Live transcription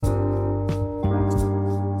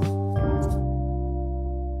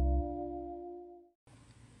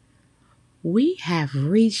We have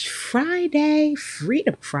reached Friday,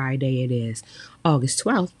 Freedom Friday it is, August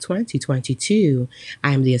 12th, 2022.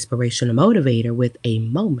 I am the inspirational motivator with a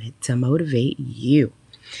moment to motivate you.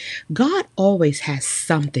 God always has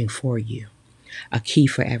something for you: a key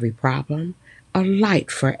for every problem, a light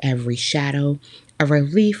for every shadow, a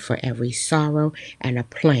relief for every sorrow, and a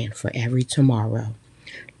plan for every tomorrow.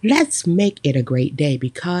 Let's make it a great day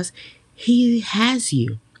because He has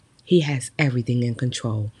you. He has everything in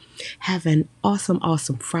control. Have an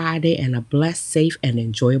awesome Friday and a blessed, safe, and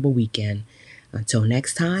enjoyable weekend. Until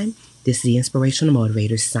next time, this is the Inspirational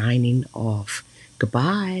Motivator signing off.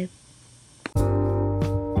 Goodbye.